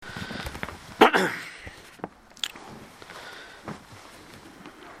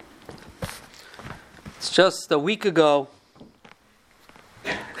Just a week ago,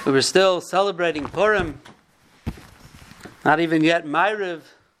 we were still celebrating Purim, not even yet Ma'ariv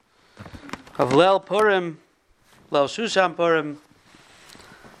of Leil Purim, Leil Shushan Purim.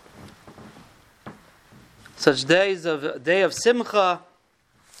 Such days of a day of Simcha.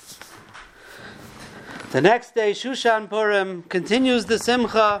 The next day, Shushan Purim, continues the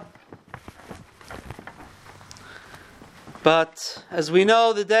Simcha. But as we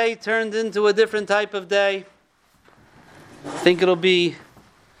know, the day turned into a different type of day. I think it'll be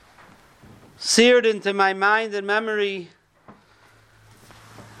seared into my mind and memory.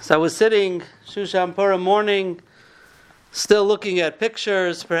 So I was sitting Shushan Purim morning, still looking at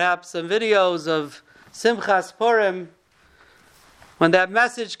pictures, perhaps some videos of Simchas Purim, when that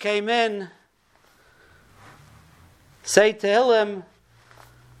message came in, say Tehillim,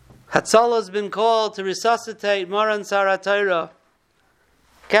 Hatzalah has been called to resuscitate Moran Sarah Torah.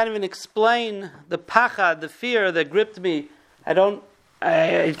 Can't even explain the pachad, the fear that gripped me.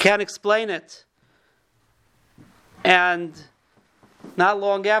 I can't explain it. And not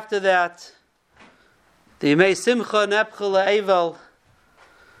long after that, the Yemei Simcha Nepcha Le'evel,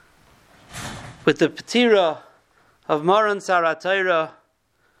 with the Petira of Moran Sarah Torah,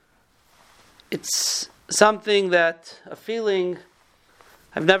 it's something a feeling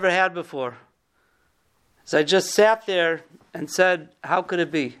I've never had before. So I just sat there and said, how could it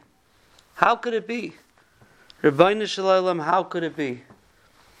be? How could it be? Rabbeinu Shalom, how could it be?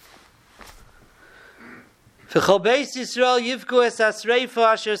 V'chol beis Yisrael yivku es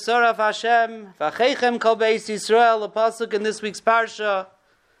asreifa asher soraf Hashem v'acheichem kol beis Yisrael, a pasuk in this week's parsha.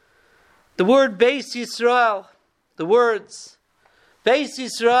 The word beis Yisrael, the words beis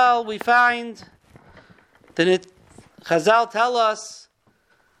Yisrael, we find that Chazal tell us,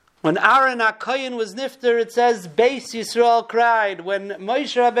 when Aaron HaKohen was nifter, it says Beis Yisrael cried. When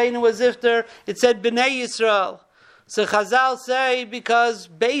Moshe Rabbeinu was nifter, it said Bnei Yisrael. So Chazal say because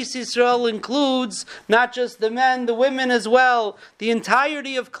Beis Yisrael includes not just the men, the women as well, the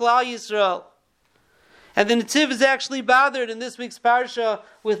entirety of Klal Yisrael. And the Netziv is actually bothered in this week's parsha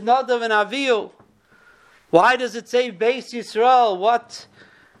with Nadav and Avihu. Why does it say Beis Yisrael? What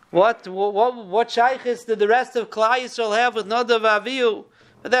shaykhis did the rest of Klal Yisrael have with Nadav and Avihu?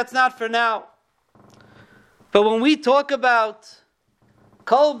 But that's not for now. But when we talk about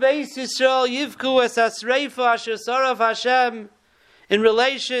Kol Beis Yisrael Yivku Es Asreifa Asher Saraf Hashem in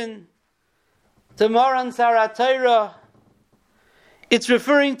relation to Moran Sarah Torah, it's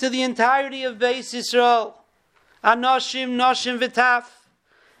referring to the entirety of Beis Yisrael. Anoshim, Noshim V'taf.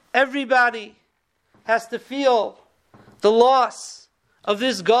 Everybody has to feel the loss of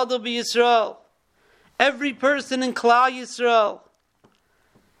this Gadol B'Yisrael. Every person in Klal Yisrael.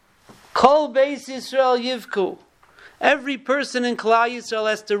 Kol Beis Yisrael Yivku. Every person in Klal Yisrael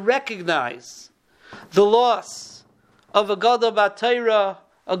has to recognize the loss of a Gadol B'Torah,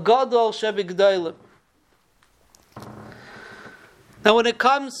 a Gadol Shebigdolim. Now when it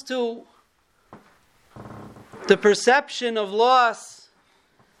comes to the perception of loss,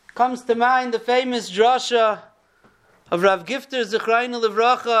 comes to mind the famous drasha of Rav Gifter Zechreinu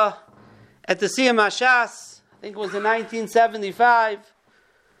Livracha at the Siyam HaShas, I think it was in 1975,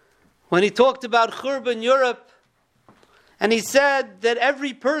 when he talked about Churban Europe, and he said that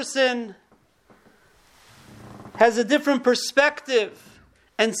every person has a different perspective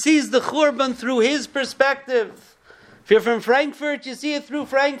and sees the Churban through his perspective. If you're from Frankfurt, you see it through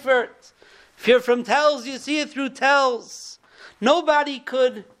Frankfurt. If you're from Telz, you see it through Telz. Nobody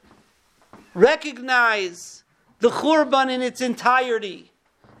could recognize the Churban in its entirety.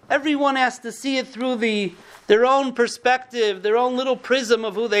 Everyone has to see it through their own perspective, their own little prism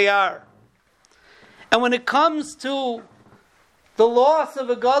of who they are. And when it comes to the loss of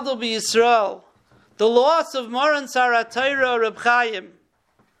a Gadol B'Yisrael, the loss of Moran Sarah Torah Reb Chaim,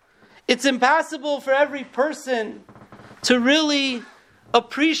 it's impossible for every person to really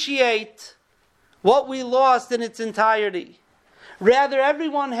appreciate what we lost in its entirety. Rather,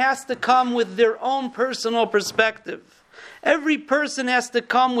 everyone has to come with their own personal perspective. Every person has to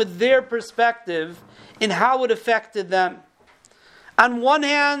come with their perspective in how it affected them. On one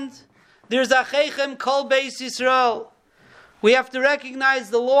hand, there's Acheichem Kol Beis Yisrael. We have to recognize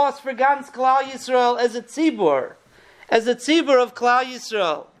the loss for Gans Klal Yisrael as a tzibur of Klal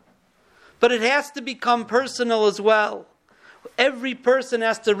Yisrael. But it has to become personal as well. Every person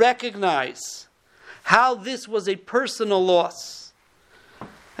has to recognize how this was a personal loss.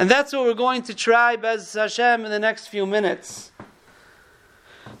 And that's what we're going to try, Bez Hashem, in the next few minutes.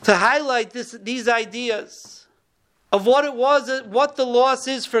 To highlight these ideas of what it was, what the loss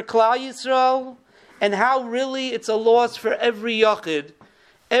is for Klal Yisrael, and how really it's a loss for every Yachid.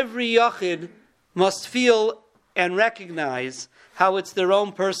 Every Yachid must feel and recognize how it's their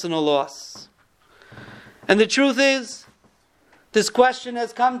own personal loss. And the truth is, this question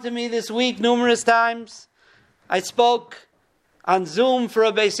has come to me this week numerous times. I spoke on Zoom for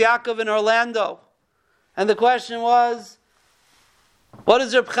a Beis Yaakov in Orlando. And the question was, what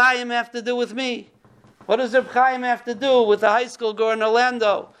does Reb Chaim have to do with me? What does Reb Chaim have to do with the high school girl in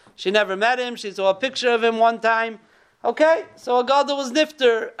Orlando? She never met him. She saw a picture of him one time. Okay, so a gadol was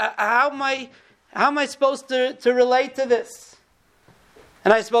nifter. How am I supposed to relate to this?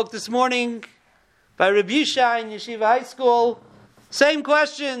 And I spoke this morning by Rabbi Yishai in Yeshiva High School. Same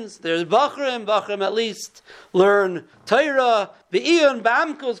questions. There's Bachrim. Bachrim at least learn Torah, Be'iyun,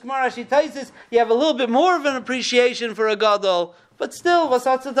 Ba'amkus, Gemara Shitaisis. You have a little bit more of an appreciation for a gadol. But still,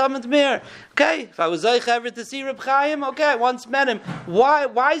 Vasatza Tamid Mir. Okay, if I was Zoich ever to see Reb Chaim, okay, I once met him.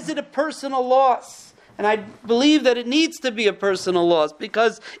 Why is it a personal loss? And I believe that it needs to be a personal loss,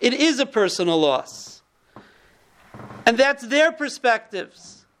 because it is a personal loss. And that's their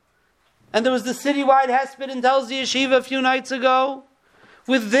perspectives. And there was the citywide Hesped in Telzi Yeshiva a few nights ago,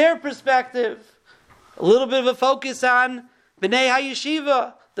 with their perspective. A little bit of a focus on B'nai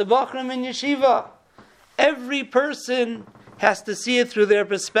HaYeshiva, the Bachrim in Yeshiva. Every person has to see it through their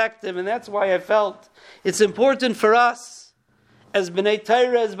perspective, and that's why I felt it's important for us, as B'nai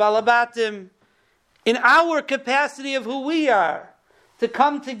Torah, as Balabatim, in our capacity of who we are, to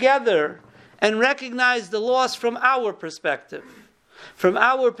come together and recognize the loss from our perspective. From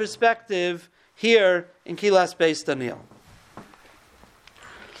our perspective here in Kilas Beis Daniel.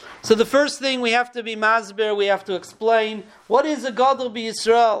 So the first thing we have to be masber, we have to explain, what is a Gadol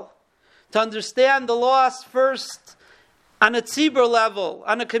B'Yisrael? To understand the loss first on a tzibur level,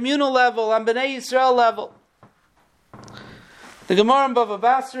 on a communal level, on B'nai Yisrael level. The Gemara in Bava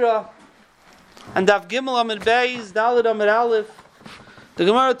Basra, and Daf Gimel Amid Beis, Daled Amid Aleph, the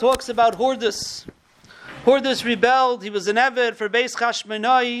Gemara talks about Hordus. Hordus rebelled. He was an Eved for Beis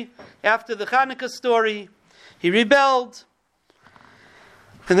Chashmonai after the Chanukah story. He rebelled.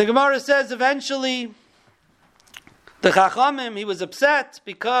 And the Gemara says eventually, the Chachamim, he was upset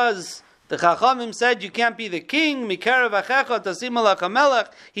because the Chachamim said, you can't be the king. Mikerav achecha tasim alach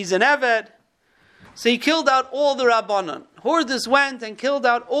hamelech. He's an Eved. So he killed out all the Rabbanon. Hordus went and killed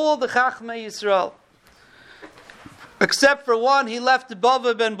out all the Chachmei Yisrael. Except for one, he left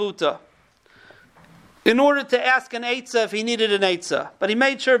Bava ben Buta, in order to ask an Eitzah if he needed an Eitzah. But he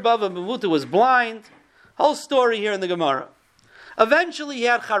made sure Bava ben Buta was blind. Whole story here in the Gemara. Eventually he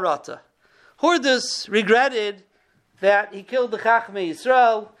had Charata. Hordus regretted that he killed the Chachmei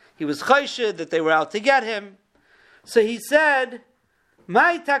Yisrael. He was chayshid that they were out to get him. So he said,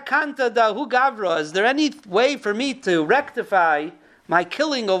 "My takanta dahu gavra, is there any way for me to rectify my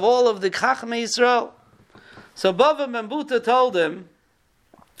killing of all of the Chachmei Yisrael?" So Bava ben Buta told him,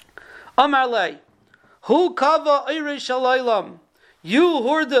 Amar lei, Hu kava irish alaylam, you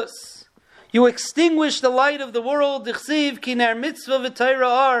Hordus, you extinguished the light of the world, Dichsiv kiner mitzvah v'Torah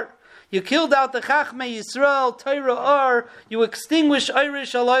ar. You killed out the Chachmei Yisrael, Torah ar, you extinguished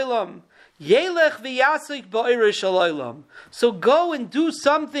irish alaylam. Yelech v'yasik ba'irish alaylam. So go and do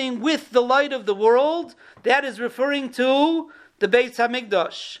something with the light of the world. That is referring to the Beis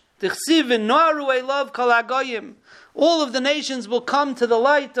HaMikdash. Dichsiv v'noaru elav kol hagoyim. All of the nations will come to the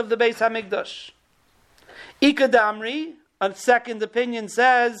light of the Beis HaMikdash. Ika Damri, a second opinion,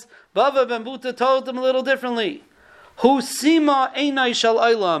 says, Bava ben Buta told them a little differently. Husima einai shal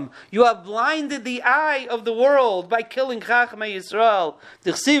olam. You have blinded the eye of the world by killing Chachmei Yisrael.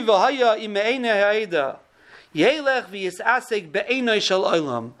 Dichsiv v'haya ime'einai ha'eda. Yelech v'yisasek be'einai shal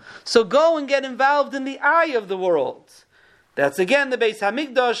olam. So go and get involved in the eye of the world. That's again the Beis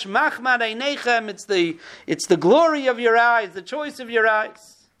HaMikdash, Machmad Einechem, it's the glory of your eyes, the choice of your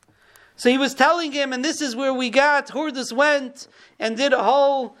eyes. So he was telling him, and this is where we got, Hordus went and did a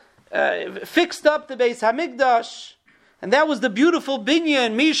whole, fixed up the Beis HaMikdash, and that was the beautiful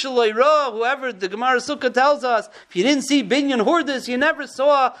binyan, Mishalei Ra, whoever the Gemara Sukkah tells us, if you didn't see binyan Hordus, you never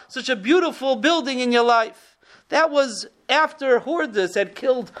saw such a beautiful building in your life. That was after Hordus had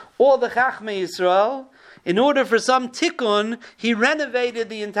killed all the Chachmei Yisrael. In order for some tikkun, he renovated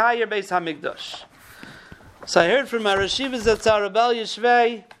the entire Beis HaMikdash. So I heard from our Rashiva Zatzar Rebel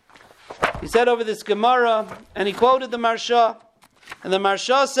Yeshvei. He said over this Gemara, and he quoted the Marsha. And the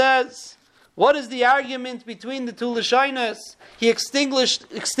Marsha says, what is the argument between the two Lashonos? He extinguished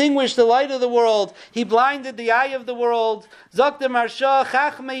the light of the world. He blinded the eye of the world. Zok the Marsha,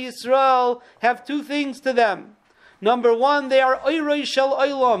 Chachmei Yisrael have two things to them. Number one, they are Oirei Shel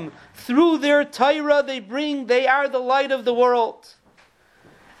Olam. Through their Torah they are the light of the world.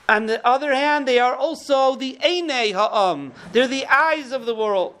 On the other hand, they are also the Einei Ha'am. They're the eyes of the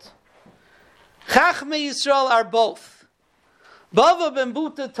world. Chachmei Yisrael are both. Bava ben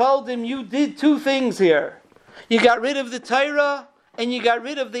Buta told him, you did two things here. You got rid of the Torah, and you got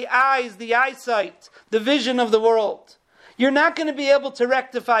rid of the eyes, the eyesight, the vision of the world. You're not going to be able to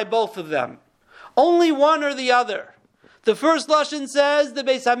rectify both of them. Only one or the other. The first Lashon says the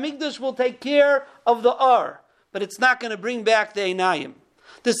Beis HaMikdash will take care of the Ar, but it's not going to bring back the Einayim.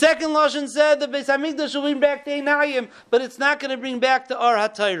 The second Lashon said the Beis HaMikdash will bring back the Einayim, but it's not going to bring back the Ar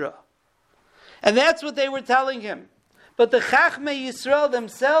HaTorah. And that's what they were telling him. But the Chachmei Yisrael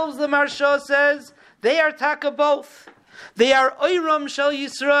themselves, the Maharsha says, they are taka both. They are Oyram Shel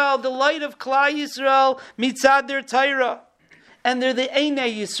Yisrael, the light of Klal Yisrael, mitzad their Torah. And they're the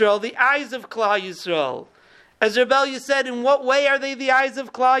Einei Yisrael, the eyes of Klal Yisrael. As Rebellia said, in what way are they the eyes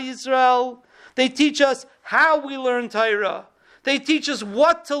of Klal Yisrael? They teach us how we learn Torah. They teach us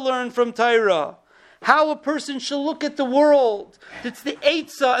what to learn from Torah. How a person should look at the world. It's the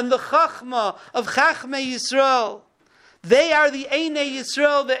Eitzah and the Chachma of Chachmei Yisrael. They are the Einei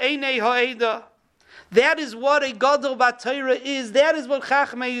Yisrael, the Einei Ha'eda. That is what a Gadol B'Torah is. That is what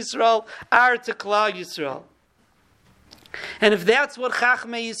Chachmei Yisrael are to Klal Yisrael. And if that's what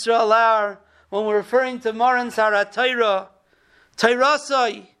Chachmei Yisrael are, when we're referring to Moran Sarat Torah,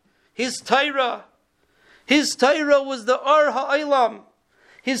 Torasai, his Torah was the Or Ha'olam.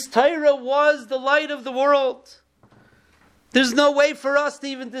 His Torah was the light of the world. There's no way for us to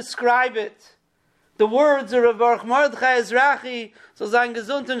even describe it. The words of Rav Mordechai Ezrachi, so sein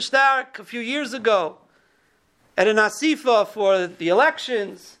gesund und stark, a few years ago, at an Asifa for the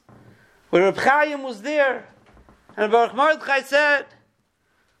elections, where Reb Chaim was there, and Baruch Mordechai said,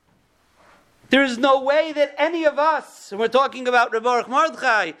 there is no way that any of us, and we're talking about Reb Baruch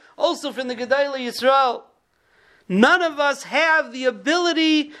Mordechai, also from the Gedolei Yisrael, none of us have the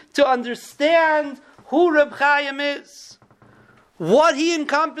ability to understand who Reb Chaim is, what he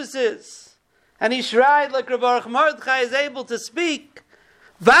encompasses. And he shried like Reb Baruch Mordechai is able to speak.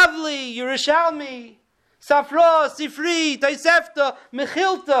 Vavli, Yerushalmi, Safra, Sifri, Taisefta,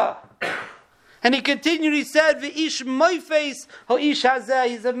 Mechilta. And he continued, he said, V'ish moifes ho'ish hazeh.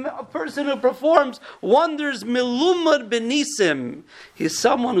 He's a person who performs wonders, milumad benisim. He's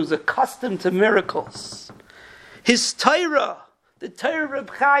someone who's accustomed to miracles. His Torah, the Torah of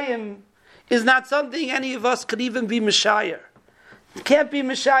Reb Chaim, is not something any of us could even be Messiah. It can't be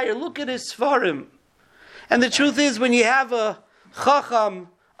Messiah. Look at his Sfarim. And the truth is, when you have a Chacham,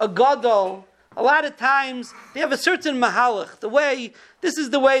 a Gadol, a lot of times they have a certain Mahalach. This is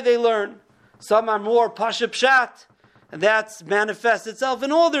the way they learn. Some are more Pasha Pshat, and that manifests itself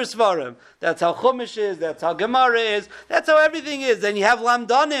in all their Sfarim. That's how Chumash is, that's how Gemara is, that's how everything is. Then you have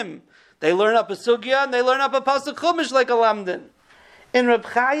Lamdanim. They learn up a Sugya, and they learn up a Pasuk Chumash like a Lamdan. In Reb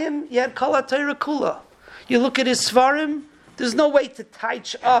Chaim, you had Kol HaTorah Kula. You look at his Sfarim, there's no way to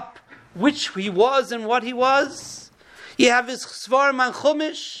touch up which he was and what he was. You have his Svarim on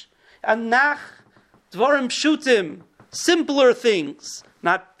Chumash, and Nach, Dvarim Pshutim, simpler things,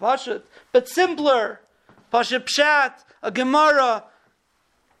 not Pashat, but simpler. Pashat Pshat, a Gemara,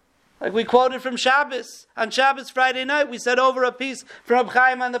 like we quoted from Shabbos. On Shabbos Friday night, we said over a piece from Reb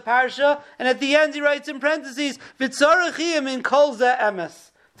Chaim on the Parsha, and at the end he writes in parentheses, V'tzorachim in kol ze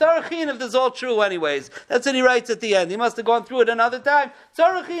emes. Tzarachin, if this is all true anyways. That's what he writes at the end. He must have gone through it another time.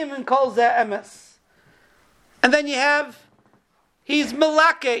 Tzarachim and kol ze emes. And then you have, he's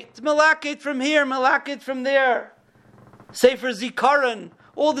Malakit from here, Malakit from there. Sefer Zikaron,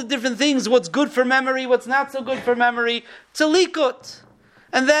 all the different things, what's good for memory, what's not so good for memory. Tzalikut.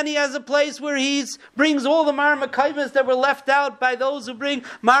 And then he has a place where he brings all the Mar Makaimas that were left out by those who bring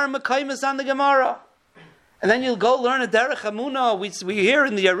Mar Makaimas on the Gemara. And then you'll go learn a Derech Hamuna. We hear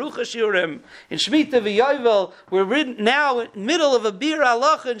in the Arucha Shiurim, in Shemitah v'Yovel, we're now in the middle of a Bir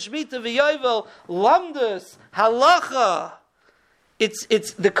Halacha in Shemitah v'Yovel, Lamdus, Halacha. It's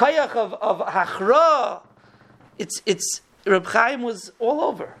the Kayach of Hachra. It's Reb Chaim was all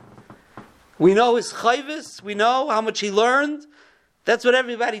over. We know his chayvis, we know how much he learned. That's what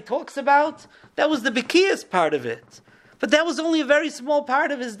everybody talks about. That was the Bekiyas part of it. But that was only a very small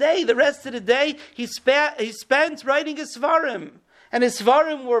part of his day. The rest of the day, he spent writing his Svarim. And his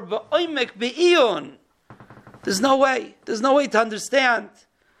Svarim were be'oimek be'iyon. There's no way to understand.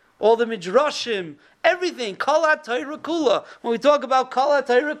 All the Midrashim, everything. Kol HaTorah Kula. When we talk about Kol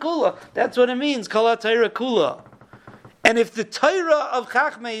HaTorah Kula, that's what it means, Kol HaTorah Kula. And if the Torah of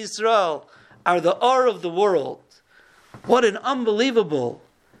Chachmei Yisrael are the Or of the world, what an unbelievable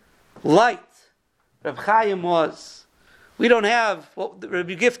light Reb Chaim was. We don't have what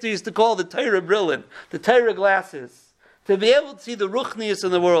Rabbi Gifter used to call the Torah Brillin, the Torah glasses, to be able to see the Ruchnius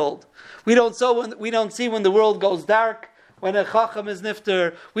in the world. We don't see when the world goes dark. when a Chacham is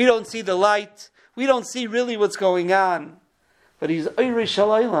nifter, we don't see the light. We don't see really what's going on. But he's Eirei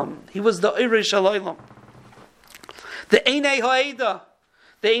Shalaylam. He was the Eirei Shalaylam. The Einei Ha'eda,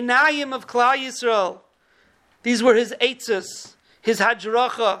 the Einayim of Klal Yisrael. These were his eitzes, his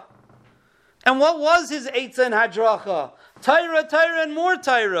hadracha. And what was his eitzah and hadracha? Torah, Torah, and more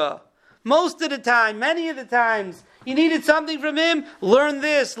Torah. Most of the time, many of the times, you needed something from him. Learn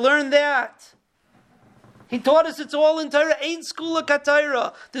this, learn that. He taught us it's all in Torah. Ain't school of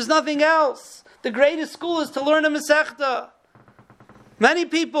Torah. There's nothing else. The greatest school is to learn a Masechta. Many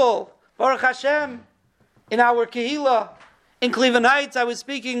people, Baruch Hashem, in our Kehillah, in Cleveland Heights, I was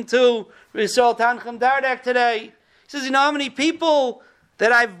speaking to Yisrael Tanchem Dardak today. He says, you know how many people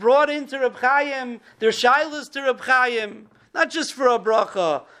that I've brought into Reb Chaim, they're shilas to Reb Chaim, not just for a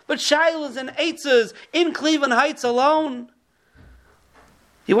bracha, but shilas and eitzes in Cleveland Heights alone.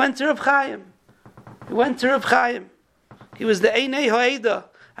 He went to Reb Chaim. He went to Reb Chaim. He was the Einei Ha'eda.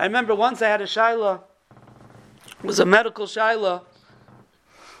 I remember once I had a shaila. It was a medical shaila.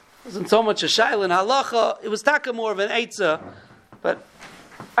 It wasn't so much a shaila in halacha. It was taka more of an eitzah. But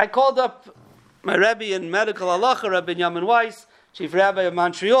I called up my Rebbe in medical halacha, Rebbe Yamin Weiss, Chief Rabbi of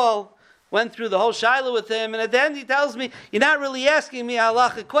Montreal, went through the whole shaila with him, and at the end he tells me, you're not really asking me a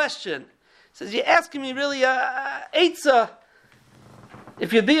halacha question. He says, you're asking me really a eitzah.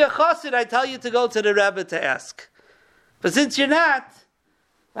 If you be a chassid, I tell you to go to the Rebbe to ask. But since you're not,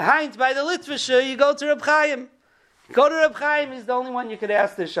 behind by the Litvisha, you go to Reb Chaim. You go to Reb Chaim, he's the only one you could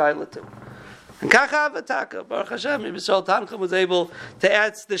ask this shaila to. And Kacha Avataka, Baruch Hashem, Yisrael Tanchem was able to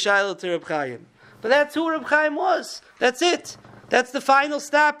ask the shaila to Reb Chaim. But that's who Reb Chaim was. That's it. That's the final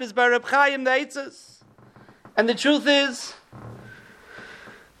stop, is by Reb Chaim the Eitzes. And the truth is,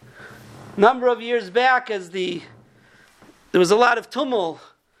 a number of years back, there was a lot of tumult,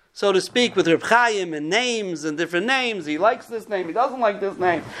 so to speak, with Reb Chaim and names and different names. He likes this name, he doesn't like this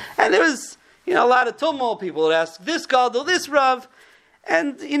name. And there was, a lot of tumult. People would ask this Gadol, this Rav.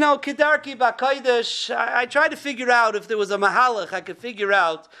 And, Kedarki B'Kodesh, I tried to figure out if there was a mahalach I could figure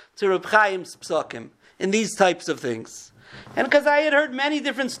out to Reb Chaim's psakim in these types of things. And because I had heard many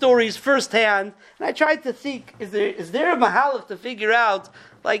different stories firsthand, and I tried to think, is there a mahalach to figure out,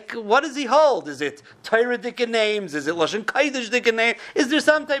 what does he hold? Is it Torah dika names? Is it Lashon Kodesh dika name? Is there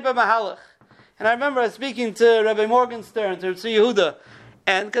some type of mahalach? And I remember I was speaking to Rabbi Morgenstern, to Tzvi Yehuda,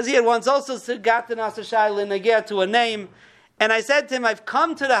 and because he had once also gotten us a shayla negeh to a name, and I said to him, I've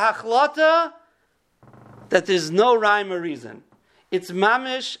come to the hachlata that there's no rhyme or reason. It's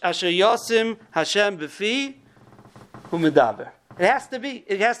mamish asher yosim Hashem b'fi u'medaber. It has to be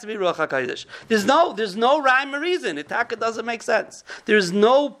Ruach HaKodesh. There's no rhyme or reason. It doesn't make sense. There's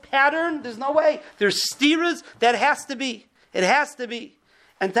no pattern. There's no way. There's stiras. That has to be. It has to be.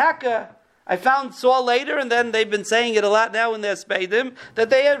 And taka, I saw later, and then they've been saying it a lot now in their speidim,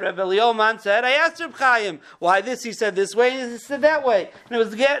 that Rebbe Leoman said, I asked Reb Chaim, why this? He said this way, and he said that way. And it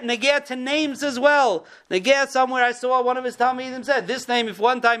was negeh to names as well. Negeh, somewhere I saw one of his Talmidim said, this name, if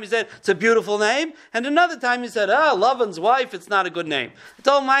one time he said, it's a beautiful name, and another time he said, Lavan's wife, it's not a good name. I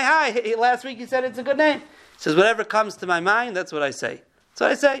told him, last week he said it's a good name. He says, whatever comes to my mind, that's what I say. That's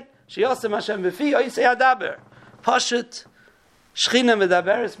what I say. Shiyosim Hashem b'fi, oisei adaber. Pashut. Shechina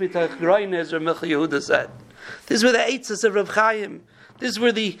medaberes mitach groines, Reb Micha Yehuda said. These were the eitzes of Reb Chaim. These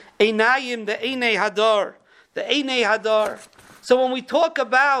were the einayim, the einei hadar. The einei hadar. So when we talk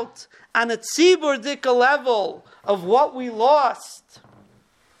about on a tzibur dika level of what we lost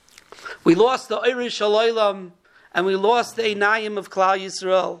the Eirei Shalaylam, and we lost the einayim of Klal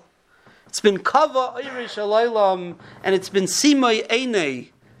Yisrael. It's been kava Eirei Shalaylam, and it's been simay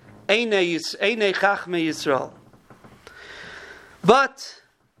einei chachmei Yisrael. But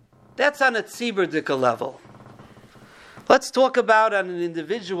that's on a tzibur dika level. Let's talk about on an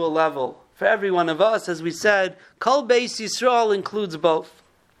individual level. For every one of us, as we said, Kol Beis Yisrael includes both.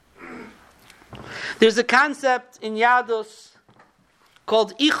 There's a concept in Yadus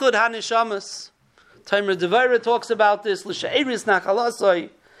called Ichud HaNeshamas. Taimer Devira talks about this. L'she'eris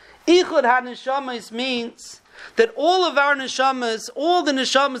nachalasoi. Ichud HaNeshamas means that all of our neshamas, all the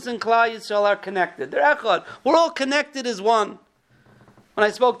neshamas in Klal Yisrael are connected. They're echad. We're all connected as one. When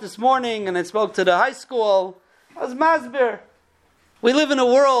I spoke this morning and I spoke to the high school, I was masbir. We live in a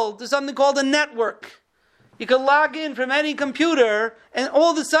world, there's something called a network. You can log in from any computer and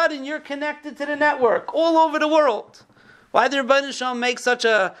all of a sudden you're connected to the network all over the world. Why did Rebbeinu Shalom make such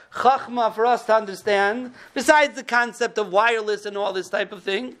a chachma for us to understand, besides the concept of wireless and all this type of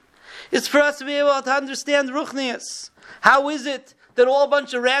thing? It's for us to be able to understand Ruchnius. How is it that all a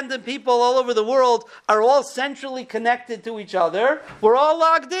bunch of random people all over the world are all centrally connected to each other? We're all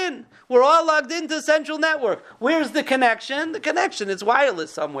logged in. We're all logged into a central network. Where's the connection? The connection is wireless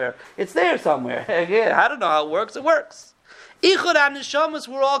somewhere. It's there somewhere. I don't know how it works. It works. Ichud HaNeshamas,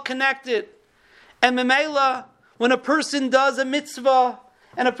 we're all connected. And Memela, when a person does a mitzvah,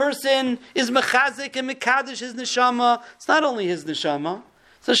 and a person is mechazik and mekadosh his neshama, it's not only his neshama,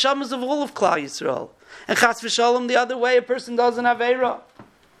 it's the neshamas of all of Klal Yisrael. And chas v'shalom, the other way, a person does an aveira.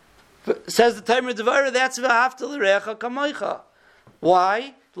 Says the Talmud Devarah, that's v'ahavta l'recha kamoicha.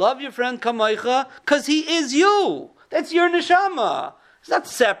 Why? Love your friend kamoicha, because he is you. That's your neshama. It's not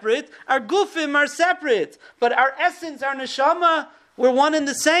separate. Our gufim are separate, but our essence, our neshama, we're one and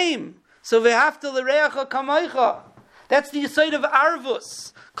the same. So v'ahavta l'recha kamoicha. That's the yesod of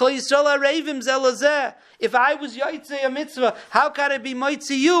Arvus. Kol Yisrael Arevim Zelazeh. If I was Yaitse a mitzvah, how could I be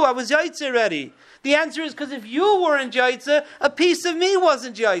Moitzi you? I was Yaitse already. The answer is because if you weren't Yaitse, a piece of me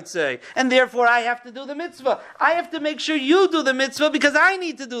wasn't Yaitse. And therefore I have to do the mitzvah. I have to make sure you do the mitzvah because I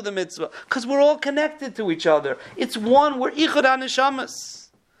need to do the mitzvah. Because we're all connected to each other. It's one. We're Ichud HaNeshamas.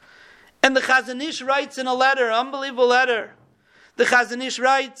 And the Chazon Ish writes in a letter, unbelievable letter. The Chazon Ish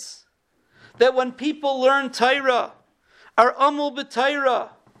writes that when people learn Torah, our Amul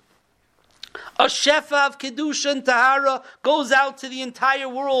B'Torah, a Shefa of Kedusha and Tahara goes out to the entire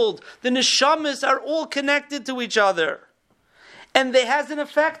world. The Neshamas are all connected to each other. And it has an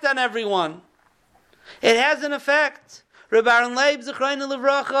effect on everyone. It has an effect. Reb Aaron Leib, Zechreinu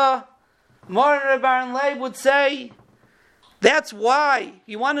Livracha, Moran Reb Aaron Leib would say, that's why,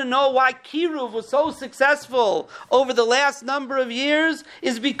 you want to know why Kiruv was so successful over the last number of years,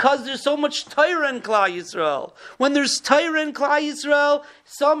 is because there's so much Torah in Klal Yisrael. When there's Torah in Klal Yisrael,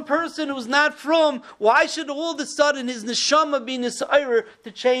 some person who's not from, why should all of a sudden his neshama be nisayr to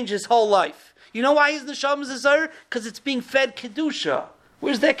change his whole life? You know why his neshama is nisayr? Because it's being fed Kedusha.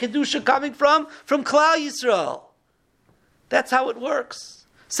 Where's that Kedusha coming from? From Klal Yisrael. That's how it works.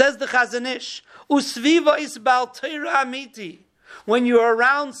 Says the Chazon Ish. Usviva is Baal Torah Amiti. When you're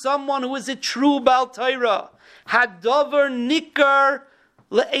around someone who is a true Baal Torah, Hadover Nikar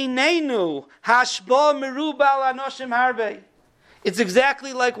Le'einenu Hashba Meru Baal Anoshim Harbe. It's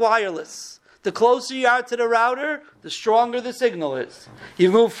exactly like wireless. The closer you are to the router, the stronger the signal is.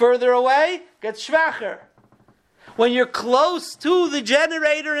 You move further away, it gets schwacher. When you're close to the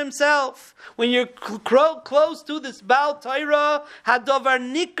generator himself, when you're close to this Baal Torah, Hadovar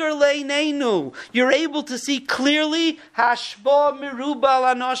Nikar Le'einenu, you're able to see clearly Hashba Miru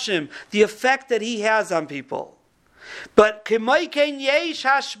Baal Anoshim, the effect that he has on people. But K'moiken Yesh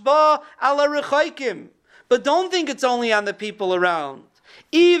Hashba Ala Rechoikim. But don't think it's only on the people around.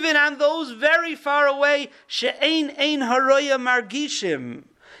 Even on those very far away, She'ein Ein Haroya Margishim.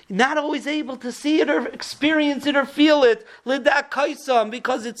 Not always able to see it or experience it or feel it,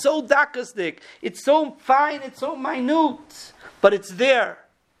 because it's so dakastic, it's so fine, it's so minute, but it's there.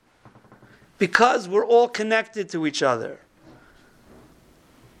 Because we're all connected to each other.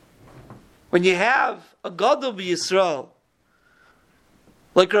 When you have a Gadol B'Yisrael,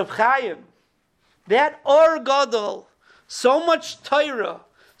 like Reb Chaim, that Or Gadol, so much Torah,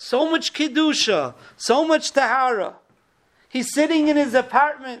 so much Kedusha, so much Tahara, he's sitting in his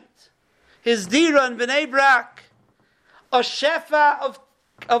apartment, his dira in Bnei Brak. A shefa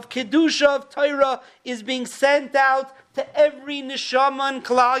of Kedusha, of Torah, is being sent out to every neshama in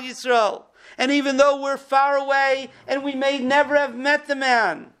Klal Yisrael. And even though we're far away, and we may never have met the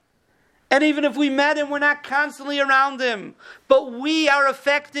man, and even if we met him, we're not constantly around him, but we are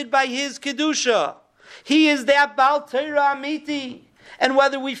affected by his Kedusha. He is that Baal Torah Amiti. And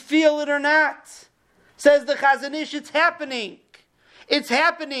whether we feel it or not, says the Chazon Ish, it's happening. It's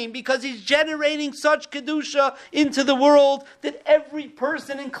happening because he's generating such Kedusha into the world that every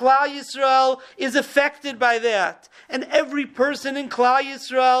person in Klal Yisrael is affected by that. And every person in Klal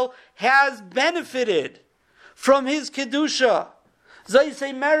Yisrael has benefited from his Kedusha.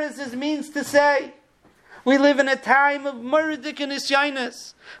 Zaysei Meres means to say, we live in a time of murdik and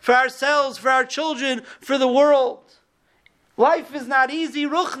isyainus for ourselves, for our children, for the world. Life is not easy,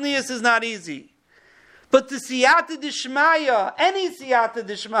 Ruchnius is not easy. But the siyata d'shmaya, any siyata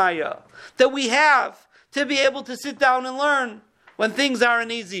d'shmaya that we have to be able to sit down and learn when things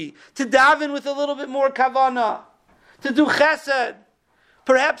aren't easy, to daven with a little bit more kavana, to do chesed,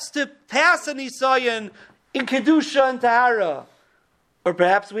 perhaps to pass a nisayon in kedusha and tahara, or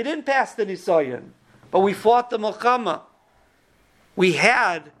perhaps we didn't pass the nisayon, but we fought the milchama. We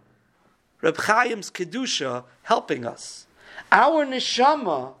had Reb Chaim's kedusha helping us. Our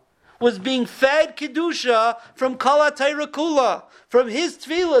neshama was being fed kedusha from Kol HaTorah Kula, from his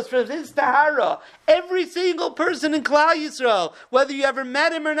tefillas, from his tahara. Every single person in Klal Yisrael, whether you ever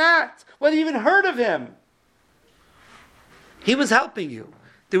met him or not, whether you even heard of him, he was helping you.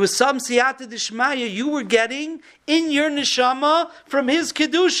 There was some siyata d'shmaya you were getting in your neshama from his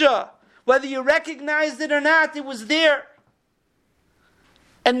kedusha. Whether you recognized it or not, it was there.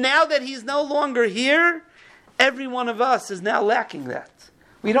 And now that he's no longer here, every one of us is now lacking that.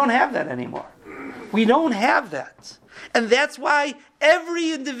 We don't have that anymore. We don't have that. And that's why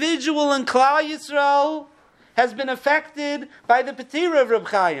every individual in Klal Yisrael has been affected by the Petira of Reb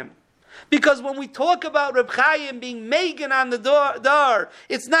Chaim. Because when we talk about Reb Chaim being Megan on the door,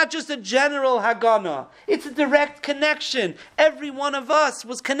 it's not just a general Hagana. It's a direct connection. Every one of us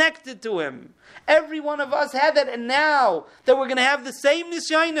was connected to him. Every one of us had that. And now that we're going to have the same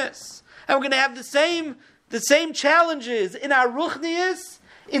Nisyonis, and we're going to have the same challenges in our Ruchnius,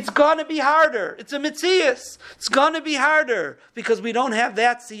 it's going to be harder. It's a Mitzias. It's going to be harder because we don't have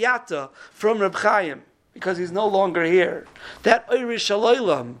that siyata from Reb Chaim, because he's no longer here. That Eirish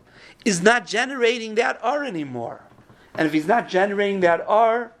Shaloilam is not generating that R anymore. And if he's not generating that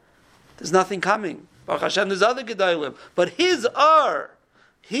R, there's nothing coming. Baruch Hashem, there's other Gedolim. But his R,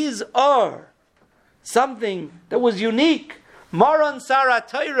 something that was unique. Maran Sarah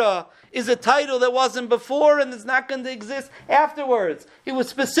Torah is a title that wasn't before and is not going to exist afterwards. It was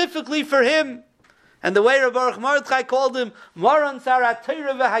specifically for him. And the way Rabbi Baruch Mordechai called him, Maran Sarah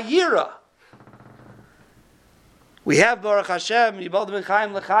Torah v'hayira. We have Baruch Hashem, Yibal ben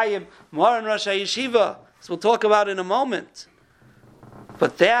Chaim l'chaim, Maran Rosh HaYeshiva. So we'll talk about in a moment.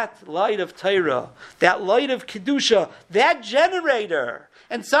 But that light of Torah, that light of Kedusha, that generator,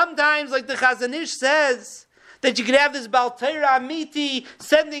 and sometimes, like the Chazon Ish says, that you could have this Baal Torah Amiti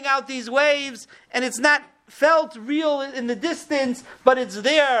sending out these waves, and it's not felt real in the distance, but it's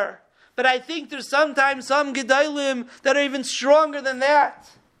there. But I think there's sometimes some Gedolim that are even stronger than that.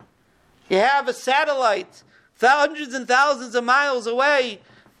 You have a satellite hundreds and thousands of miles away,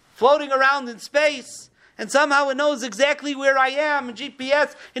 floating around in space, and somehow it knows exactly where I am. In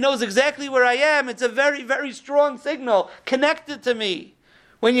GPS, it knows exactly where I am. It's a very, very strong signal connected to me.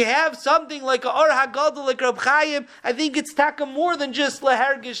 When you have something like a Or HaGadol, like Reb Chaim, I think it's taka more than just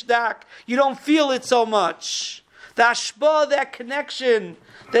lehergish dak. You don't feel it so much. The ashba, that connection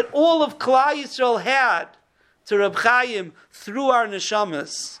that all of Klal Yisrael had to Reb Chaim through our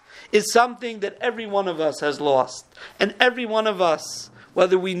neshamas, is something that every one of us has lost. And every one of us,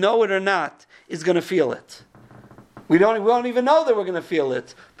 whether we know it or not, is going to feel it. We don't even know that we're going to feel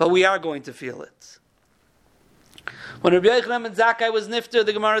it, but we are going to feel it. When Rabbi Yochanan ben Zakkai was nifter,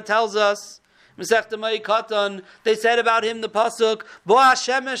 the Gemara tells us, Masechta Mai Katan, they said about him the pasuk, Bo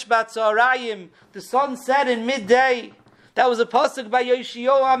Hashemesh Batzarayim, the sun set in midday. That was a pasuk by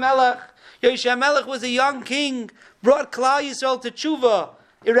Yoshiyahu HaMelech. Yoshiyahu HaMelech was a young king, brought Klal Yisrael to tshuva,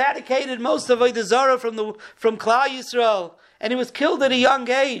 eradicated most of Avodah Zarah from Klal Yisrael, and he was killed at a young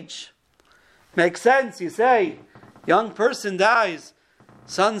age. Makes sense, you say. Young person dies,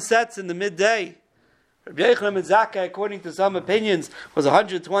 sun sets in the midday. Rabbi Yochanan ben Zakkai, according to some opinions, was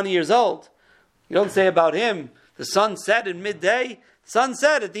 120 years old. You don't say about him, the sun set in midday. Sun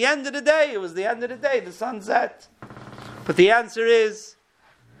set at the end of the day. It was the end of the day, the sun set. But the answer is,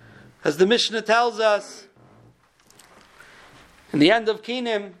 as the Mishnah tells us, in the end of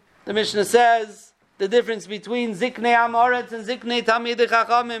Kinim, the Mishnah says the difference between Ziknei Amoretz and Ziknei Tamidei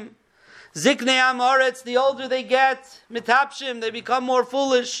Chachamim. Ziknei Amoretz, the older they get, mitapshim, they become more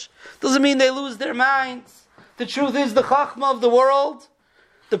foolish. Doesn't mean they lose their minds. The truth is, the Chachma of the world,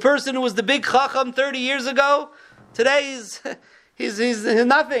 the person who was the big Chacham 30 years ago, today he's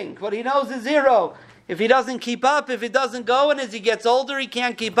nothing. What he knows is zero. If he doesn't keep up, if it doesn't go, and as he gets older, he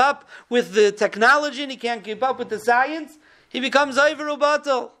can't keep up with the technology, and he can't keep up with the science, he becomes over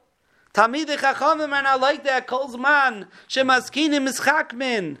ubatel. Tamidei Chachamim are not like that. Kol zman shemaskinim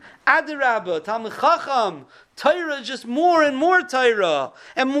mischakmin adirabah Talmid Chacham. Torah is just more and more Torah,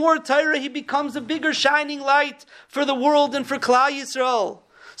 and more Torah. He becomes a bigger shining light for the world and for Klal Yisrael.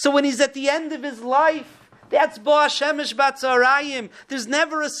 So when he's at the end of his life, that's Bo Hashemesh Batzarayim. There's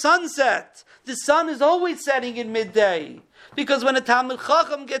never a sunset. The sun is always setting in midday, because when a Talmid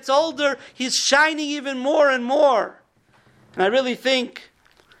Chacham gets older, he's shining even more and more. And I really think,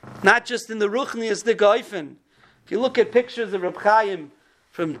 not just in the Ruchnius, the Geifen. If you look at pictures of Reb Chaim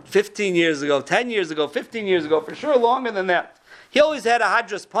from 15 years ago, 10 years ago, 15 years ago, for sure longer than that, he always had a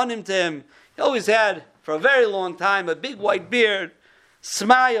Hadras Panim to him. He always had, for a very long time, a big white beard,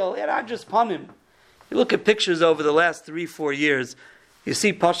 smile, he had Hadras Panim. You look at pictures over the last 3-4 years, you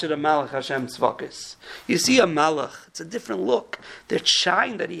see Pashat HaMalach Hashem Tzvakis. You see a Malach. It's a different look. That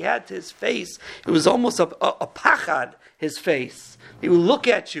shine that he had to his face, it was almost a pachad, his face. He would look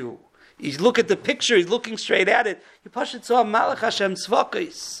at you. You look at the picture, he's looking straight at it. You Pashat saw Malach Hashem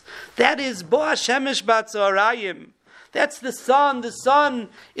Tzvakis. That is Bo Hashemesh Batzarayim. That's the sun. The sun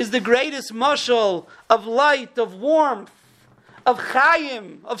is the greatest mashal of light, of warmth, of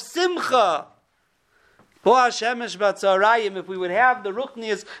chayim, of simcha. If we would have the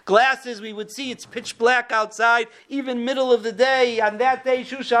Ruchnias glasses, we would see it's pitch black outside, even middle of the day. On that day,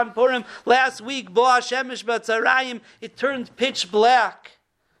 Shushan Purim, last week, it turned pitch black.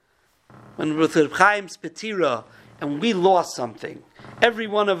 When with Reb Chaim's Petira, and we lost something. Every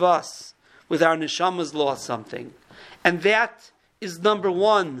one of us, with our neshamas, lost something. And that is number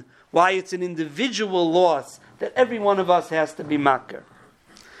one, why it's an individual loss that every one of us has to be makar.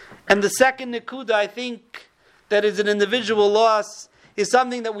 And the second nekuda, I think, that is an individual loss, is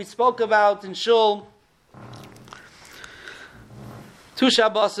something that we spoke about in Shul 2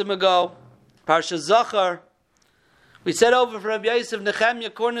 Shabbosim ago, Parsha Zachar. We said over for Rabbi Yosef Nechemya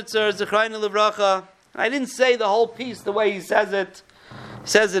Kornitzer, Zechreinu Livracha. I didn't say the whole piece the way he says it. He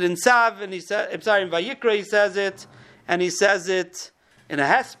says it in Sav, and in Vayikra he says it, and he says it in a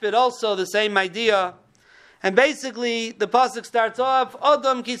Hesped also, the same idea. And basically, the pasuk starts off,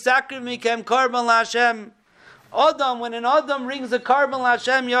 Adam ki sakriv mikem karban laHashem. Adam, when an Adam rings a karban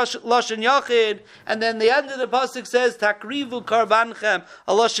laHashem lashon yachid, and then the end of the pasuk says, Takrivu karbanchem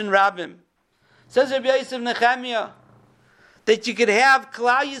a lashon rabim. Says Rabbi Yosef Nechemya that you could have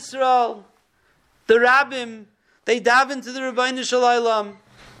Klal Yisrael, the rabbim, they daven to the Rebbeinu Shalom.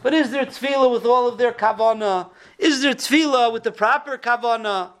 But is there tefillah with all of their kavanah? Is there tefillah with the proper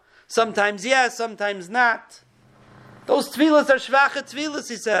kavanah? Sometimes yes, sometimes not. Those tefillahs are shvacha tefillahs,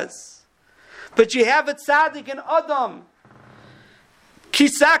 he says. But you have a tzaddik and Adam.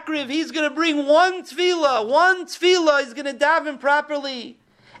 Kisakriv, he's going to bring one tefillah, he's going to daven properly.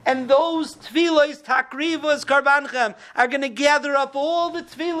 And those tefillahs, takrivas, karbanchem, are going to gather up all the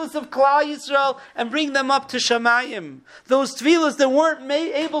tefillahs of Klal Yisrael and bring them up to Shamayim. Those tefillahs that weren't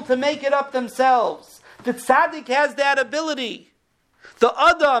able to make it up themselves. The tzaddik has that ability. That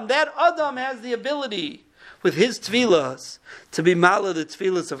Adam has the ability with his tefillahs to be mala the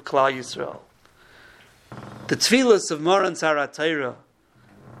tefillahs of Klal Yisrael. The tefillahs of Moran Sarat Torah.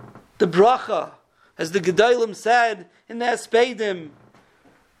 The bracha, as the Gedolim said in the Espedim,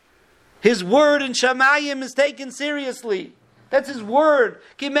 his word in Shamayim is taken seriously. That's his word.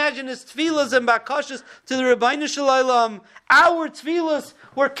 Can you imagine his tefillahs and bakashas to the Rebbeinu Shalom? Our tefillahs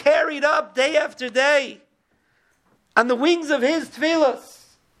were carried up day after day on the wings of his tefillahs.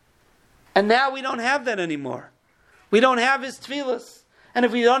 And now we don't have that anymore. We don't have his tefillahs. And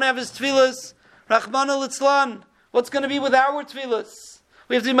if we don't have his tefillahs, Rachmana litzlan, what's going to be with our tefillahs?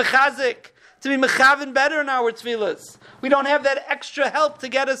 We have to be mechazik, to be mechaven better in our tefillahs. We don't have that extra help to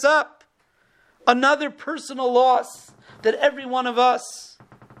get us up. Another personal loss that every one of us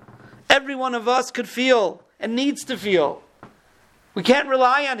could feel and needs to feel. We can't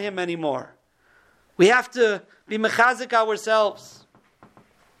rely on him anymore. We have to be mechazik ourselves.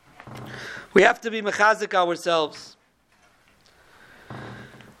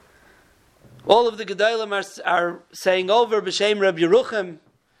 All of the Gedolim are saying over b'shem Rabbi Yerucham.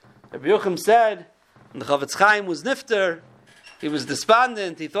 Rabbi Yerucham said, when the Chavetz Chaim was nifter, he was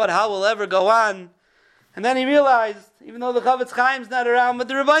despondent. He thought, how will ever go on? And then he realized, even though the Chavetz Chaim's not around, but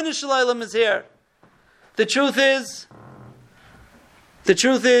the Rebbeinu Shalom is here. The truth is,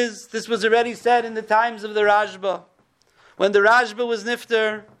 this was already said in the times of the Rashba. When the Rashba was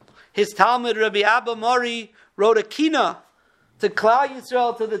nifter, his Talmud, Rabbi Abba Mori, wrote a kina to Klal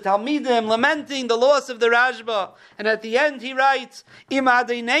Yisrael, to the Talmidim, lamenting the loss of the Rashba. And at the end he writes, Im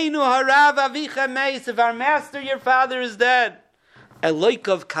Adeineinu harav avichem meis, if our master, your father, is dead,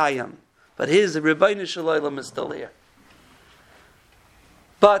 Eloikov Kayam, but his Rebbeinu Shalom is still here.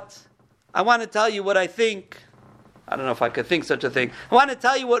 But I want to tell you what I think. I don't know if I could think such a thing. I want to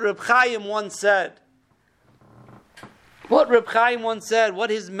tell you what Reb Chaim once said. What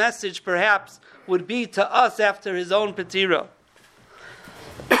his message perhaps would be to us after his own Petira.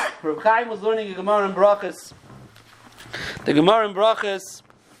 Reb Chaim was learning a Gemara in Brachas. The Gemara in Brachas,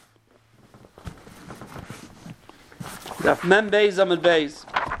 Daf Mem Beis Amud Beis.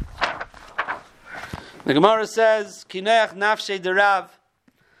 The Gemara says, Kineach nafshei de Rav.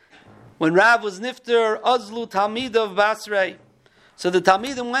 When Rav was nifter, Ozlu Talmid of Basrei. So the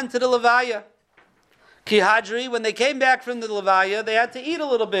Talmidim went to the Levaya. Ki Hadri, when they came back from the Levaya, they had to eat a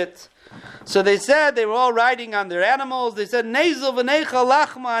little bit. So they said, they were all riding on their animals. They said, Nezel v'necha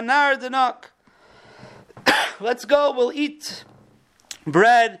lachma anar denak. Let's go, we'll eat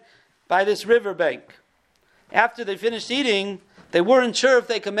bread by this riverbank. After they finished eating, they weren't sure if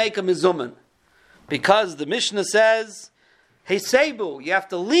they could make a mizuman. Because the Mishnah says, Hey Sebu, you have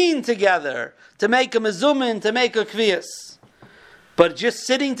to lean together to make a mizuman, to make a kviyas. But just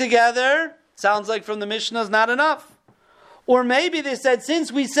sitting together, sounds like from the Mishnah, is not enough. Or maybe they said,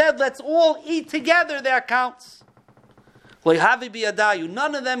 since we said let's all eat together, that counts.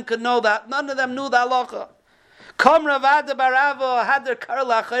 None of them could know that. None of them knew the halacha.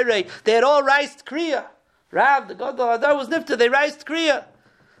 They had all riced kriya. Rav, the Gadol Hadar was nifta. They riced kriya.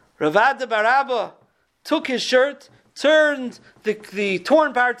 Ravada Barabba took his shirt, turned the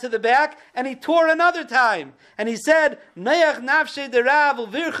torn part to the back, and he tore another time. And he said, Neyach nafshe de Rav,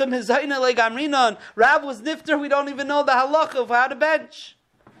 uvirchem hizayna legamrinon. Rav was nifter, we don't even know the halacha of how to bench.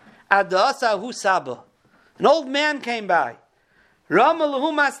 Adasa hu saba. An old man came by. Rama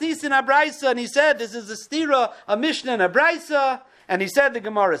lahu masnisin abraisa, and he said, this is a stira, a mishnah and a braisa. And he said the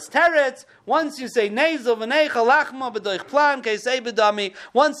Gemara's teretz, once you say nezel v'neicha lachma b'doich plan keisei b'dami,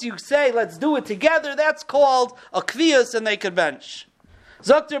 once you say let's do it together, that's called a kviyas and they could bench.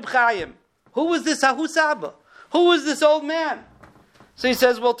 Zokter B'chaim, who was this Ahusaba? Who was this old man? So he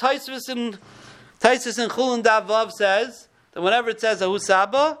says, well, Taisus in Chulun Davav says that whenever it says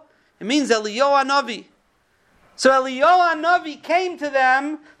Ahusaba, it means Eliyahu Hanavi. So Eliyahu Hanavi came to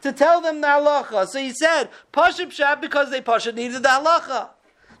them to tell them the halacha. So he said, Pasha Pshat, because they Pasha needed the halacha.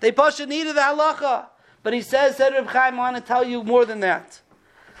 They Pasha needed the halacha. But he says, Reb Chaim, I want to tell you more than that.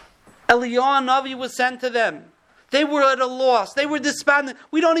 Eliyahu Hanavi was sent to them. They were at a loss. They were despondent.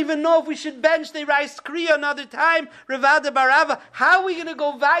 We don't even know if we should bench. They raised kriya another time. Ravada Barava. How are we going to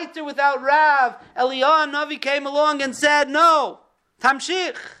go weiter without Rav? Eliyahu Hanavi came along and said, no.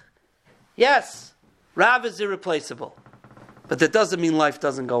 Tamshich. Yes. Rav is irreplaceable. But that doesn't mean life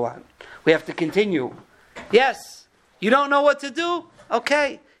doesn't go on. We have to continue. Yes. You don't know what to do?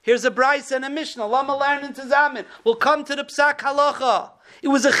 Okay. Here's a Bryce and a Mishnah. Lama learn into Zamin. We'll come to the Psak Halacha. It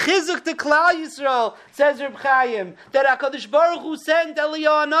was a chizuk to Klal Yisrael, says Reb Chaim, that HaKadosh Baruch Hu sent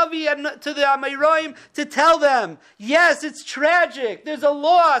Eliyahu Hanavi to the Amayroim to tell them, yes, it's tragic, there's a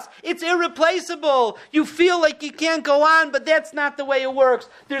loss, it's irreplaceable, you feel like you can't go on, but that's not the way it works.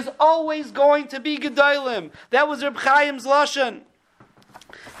 There's always going to be Gedolim. That was Reb Chaim's Lashon.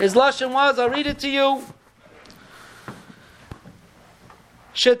 His Lashon was, I'll read it to you.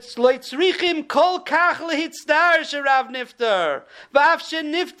 Shetzloitzrichim kol kach lehitzdar sherav nifter. V'af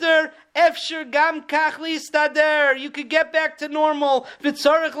shenifter efsher gam kach lehistader. You could get back to normal.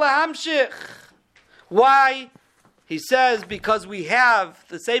 V'tzorich lahamshich. Why? He says, because we have,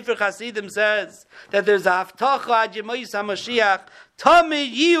 the Sefer Hasidim says, that there's a haftacha ad yemois HaMashiach.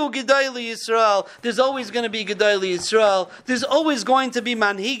 Tamid yiu gedolei Yisrael. There's always going to be gedolei Yisrael. There's always going to be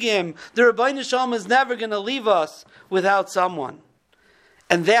manhigim. The Rebbeinu Shalom is never going to leave us without someone.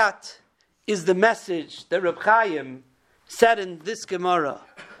 And that is the message that Reb Chaim said in this Gemara.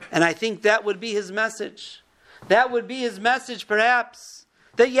 And I think that would be his message. That would be his message, perhaps.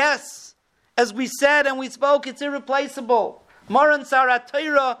 That yes, as we said and we spoke, it's irreplaceable. Moran Sarat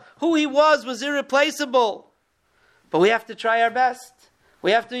Torah, who he was irreplaceable. But we have to try our best.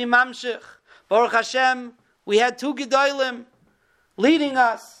 We have to be mamshich. Baruch Hashem, we had two Gedolim leading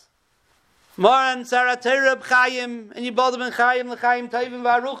us. Moran Saratei Reb Chaim and Yibal ben Chaim L'Chaim Tovim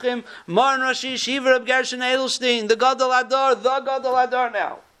V'Aruchim. Moran Rashi Yeshiva Reb Gershon Edelstein, the Gadol Hador, the Gadol Hador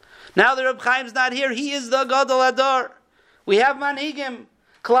now. Now the Reb Chaim's not here, he is the Gadol Hador. We have manhigim.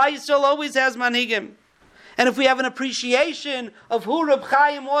 Klal Yisrael always has manhigim. And if we have an appreciation of who Reb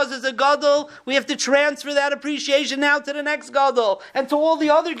Chaim was as a Gadol, we have to transfer that appreciation now to the next Gadol and to all the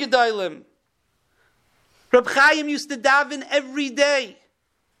other Gedolim. Reb Chaim used to daven every day.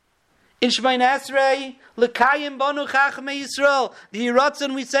 In Shemoneh Esrei, L'kayim banu Chachmei Yisrael. The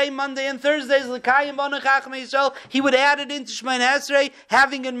Yiratzon we say Monday and Thursdays, L'kayim banu Chachmei Yisrael. He would add it into Shemoneh Esrei,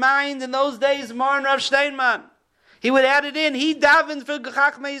 having in mind in those days Moran Rav Steinman. He would add it in. He davened for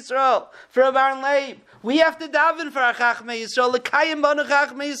Chachmei Yisrael, for Abaran Leib. We have to daven for our Chachmei Yisrael, L'kayim banu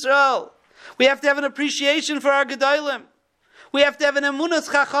Chachmei Yisrael. We have to have an appreciation for our Gedolim. We have to have an emunas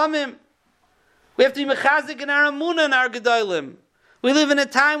Chachamim. We have to be mechazik in our emunah and our Gedolim. We live in a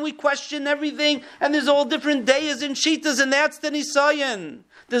time we question everything, and there's all different dayas and shitas, and that's the Nisayan.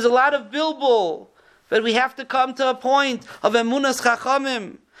 There's a lot of bilbul. But we have to come to a point of emunas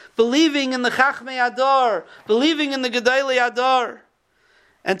chachamim, believing in the Chachmei Adar, believing in the Gedolei Adar,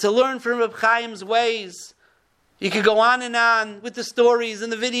 and to learn from Reb Chaim's ways. You could go on and on with the stories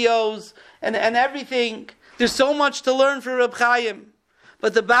and the videos and everything. There's so much to learn from Reb Chaim.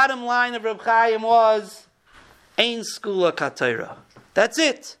 But the bottom line of Reb Chaim was, Ein skula katayra. That's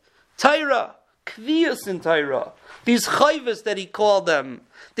it. Torah, kviyas in Torah. These chayvas that he called them,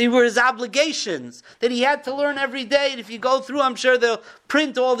 they were his obligations that he had to learn every day. And if you go through, I'm sure they'll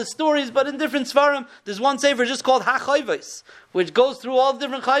print all the stories, but in different svarim, there's one sefer just called Ha-Chayvas, which goes through all the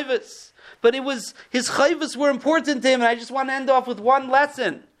different chayvas. But it was, his chayvas were important to him, and I just want to end off with one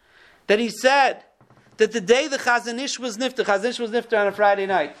lesson that he said, that the day the Chazon Ish was nifter on a Friday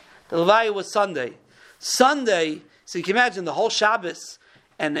night. The Levaya was Sunday. Sunday, so you can imagine the whole Shabbos,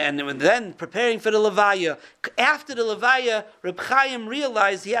 and then preparing for the Levaya. After the Levaya, Reb Chaim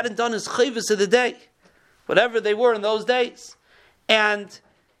realized he hadn't done his chayvus of the day, whatever they were in those days. And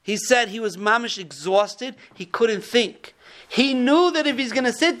he said he was mamish exhausted, he couldn't think. He knew that if he's going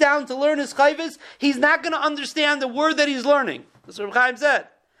to sit down to learn his chayvus, he's not going to understand the word that he's learning. That's what Reb Chaim said.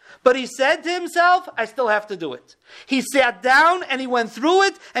 But he said to himself, I still have to do it. He sat down and he went through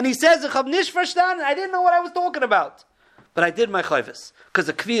it, and he says, Ich hab nicht verstanden, I didn't know what I was talking about. But I did my chayvus, because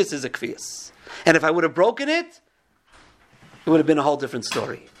a kviyas is a kviyas. And if I would have broken it, it would have been a whole different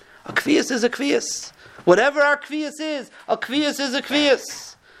story. A kviyas is a kviyas. Whatever our kviyas is a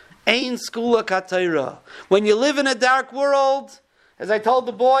kviyas. Ein skula katayra. When you live in a dark world, as I told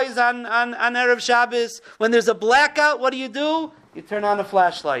the boys on Erev Shabbos, when there's a blackout, what do? You turn on a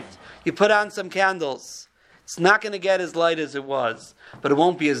flashlight. You put on some candles. It's not going to get as light as it was, but it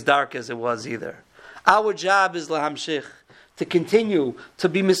won't be as dark as it was either. Our job is lahamshich, to continue to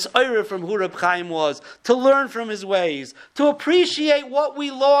be mis'orer from who Reb Chaim was, to learn from his ways, to appreciate what we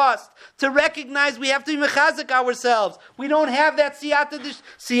lost, to recognize we have to be mechazik ourselves. We don't have that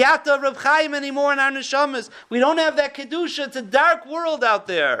siyata of Reb Chaim anymore in our neshamas. We don't have that kedusha. It's a dark world out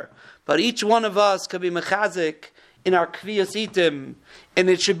there. But each one of us could be mechazik in our kviyas itim, and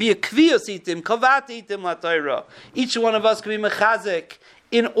it should be a kviyas itim, kavat itim la Torah. Each one of us could be mechazik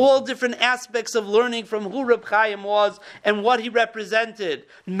in all different aspects of learning from who Reb Chaim was and what he represented.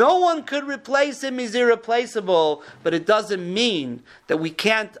 No one could replace him, he's irreplaceable, but it doesn't mean that we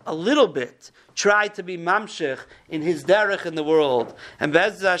can't a little bit try to be mamshech in his derech in the world. And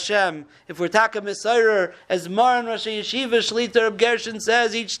Be'ez Hashem, if we're taka misayrer, as Maran Rosh Yeshiva Shlita Reb Gershon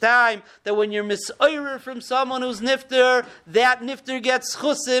says each time, that when you're misayrer from someone who's nifter, that nifter gets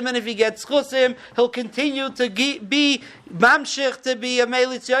chusim, and if he gets chusim, he'll continue to be mamshech, to be a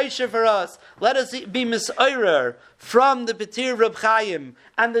melitz yosher for us. Let us be misayrer from the Petir Reb Chaim.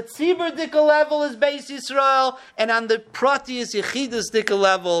 On the Tzibur Dika level as Beis Yisrael, and on the Pratius Yechidus Dika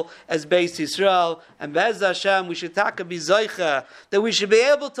level as Beis Yisrael. And Be'ez Hashem, we should taka bizoicha, that we should be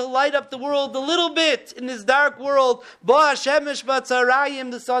able to light up the world a little bit in this dark world. Bo Hashemesh Batzarayim,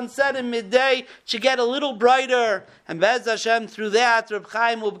 the sun set in midday, should get a little brighter. And Be'ez Hashem, through that, Reb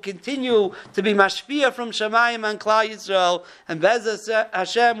Chaim will continue to be mashpia from Shemayim and Klal Yisrael. And Be'ez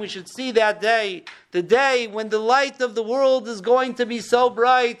Hashem, we should see that day, the day when the light of the world is going to be so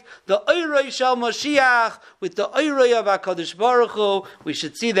bright, the Oirei Shal Mashiach, with the Oirei of HaKadosh Baruch Hu, we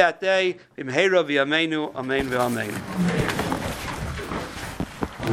should see that day. B'mheira v'yameinu, amen v'amen.